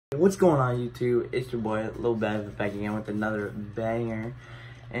What's going on, YouTube? It's your boy Lil Bev back again with another banger.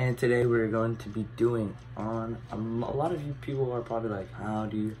 And today we're going to be doing on a lot of you people are probably like, how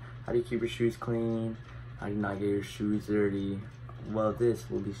do you keep your shoes clean? How do you not get your shoes dirty? Well, this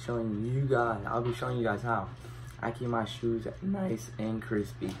will be showing you guys. I'll be showing you guys how I keep my shoes nice and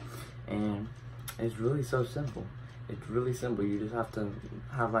crispy. And it's really so simple. It's really simple. You just have to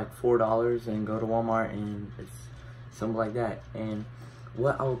have like $4 and go to Walmart, and it's simple like that. And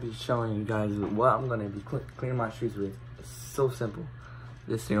what I will be showing you guys, what I'm gonna be cleaning my shoes with, is so simple.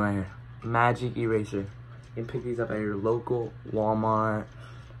 This thing right here, Magic Eraser. You can pick these up at your local Walmart,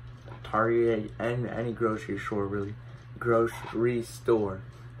 Target, and any grocery store, really. Grocery store.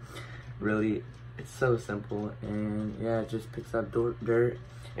 Really, it's so simple, and yeah, it just picks up dirt.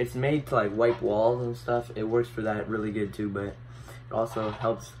 It's made to like wipe walls and stuff. It works for that really good too, but it also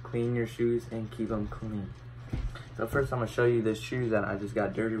helps clean your shoes and keep them clean. So first I'm gonna show you the shoes that I just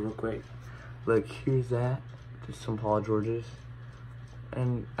got dirty real quick. Look, here's that, just some Paul Georges.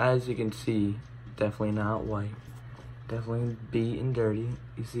 And as you can see, definitely not white. Definitely beat and dirty.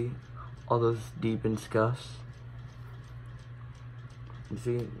 You see all those deep and scuffs? You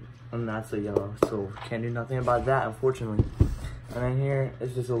see? And that's a yellow, so can't do nothing about that, unfortunately. And then here,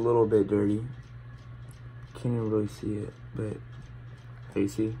 it's just a little bit dirty. Can't even really see it, but you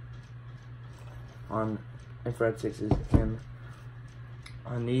see? On infrared 6s, and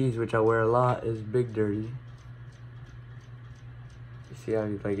on these, which I wear a lot, is big dirty. You see how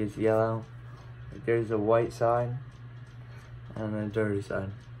like it's yellow? Like there's a white side and a dirty side.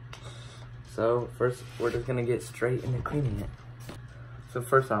 So first, we're just gonna get straight into cleaning it. So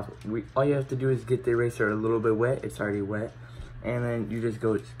first off, all you have to do is get the eraser a little bit wet. It's already wet. And then you just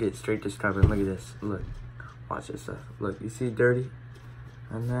get straight to scrubbing. Look at this. Look. Watch this stuff. Look, you see dirty?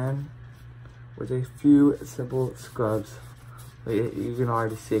 And then with a few simple scrubs, you can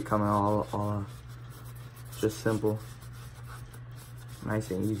already see it coming all off. Just simple. Nice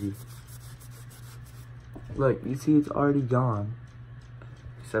and easy. Look, you see it's already gone.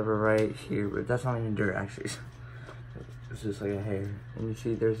 Except for right here, but that's not even dirt actually. It's just like a hair. And you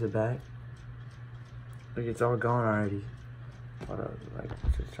see there's the back. Look, it's all gone already. Hold up,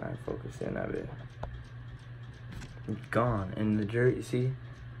 like, just try and focus in a bit. It's gone. And the dirt, you see,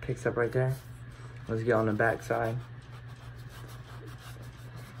 picks up right there. Let's get on the back side.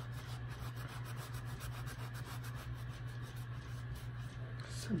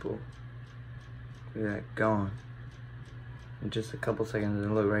 Simple. Look at that, gone. In just a couple seconds,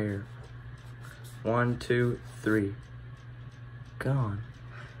 and look right here. 1, 2, 3. Gone.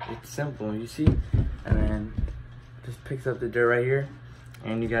 It's simple, you see? And then just picks up the dirt right here,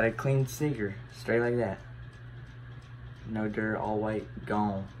 and you got a clean sneaker, straight like that. No dirt, all white,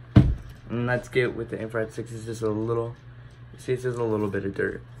 gone. And let's get with the infrared 6s, just a little, you see it's just a little bit of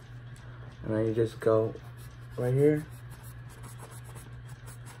dirt. And then you just go right here.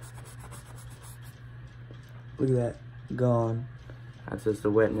 Look at that, gone. That's just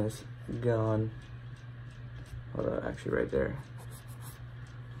the wetness, gone. Hold on, actually right there.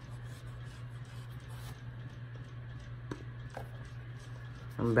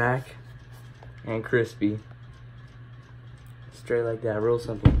 I'm back and crispy. Straight like that, real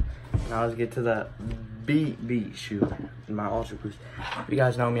simple. Now let's get to the beat shoe, my Ultra Boost. You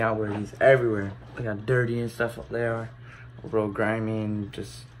guys know me, I wear these everywhere. They got dirty and stuff up there, real grimy and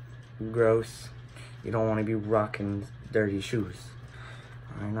just gross. You don't want to be rocking dirty shoes.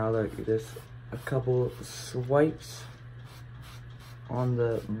 All right, now look, just a couple swipes on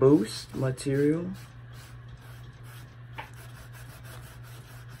the Boost material.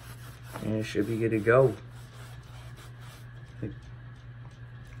 And it should be good to go.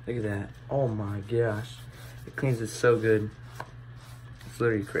 Look at that. Oh my gosh. It cleans it so good. It's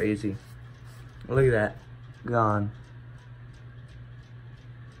literally crazy. Look at that. Gone.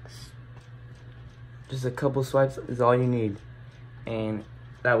 Just a couple swipes is all you need. And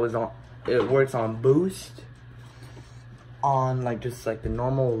that was on, it works on Boost. On like just like the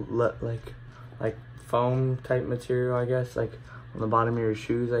normal like foam type material, I guess. Like on the bottom of your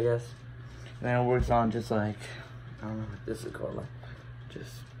shoes, I guess. And then it works on just like, I don't know what this is called, like,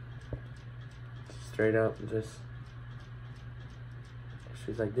 just straight up, just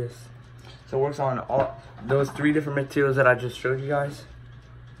shoes like this. So it works on all those 3 different materials that I just showed you guys.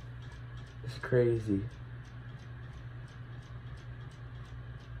 It's crazy.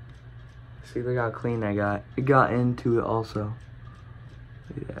 See, look how clean I got. It got into it also.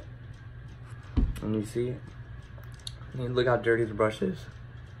 Look at that. And you see, look how dirty the brush is.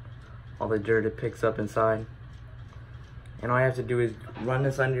 All the dirt it picks up inside. And all you have to do is run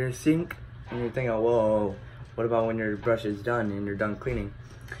this under your sink, and you're thinking, whoa, what about when your brush is done and you're done cleaning?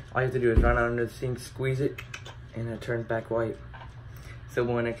 all you have to do is run under the sink, squeeze it, and it turns back white. So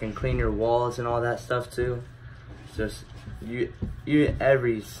when it can clean your walls and all that stuff too. It's just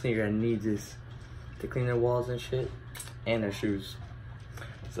every sneaker needs this to clean their walls and shit, and their shoes.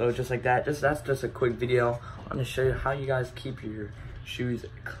 So just like that, that's just a quick video. I'm gonna show you how you guys keep your shoes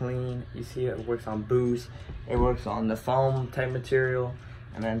clean. You see it works on Boost, it works on the foam type material,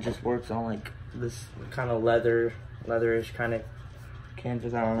 and then just works on like this kind of leatherish kind of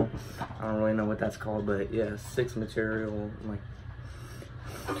canvas. I don't really know what that's called, but yeah, 6 material. Like,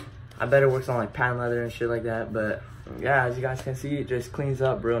 I bet it works on like patent leather and shit like that. But yeah, as you guys can see, it just cleans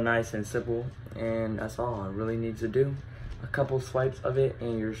up real nice and simple, and that's all it really needs to do. A couple swipes of it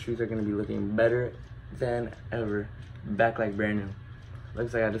and your shoes are gonna be looking better than ever, back like brand new.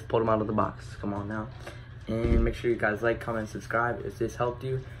 Looks like I just pulled them out of the box. Come on now. And make sure you guys like, comment, subscribe if this helped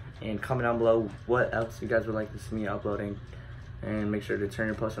you, and comment down below what else you guys would like to see me uploading, and make sure to turn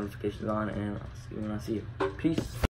your post notifications on, and I'll see you when I see you. Peace.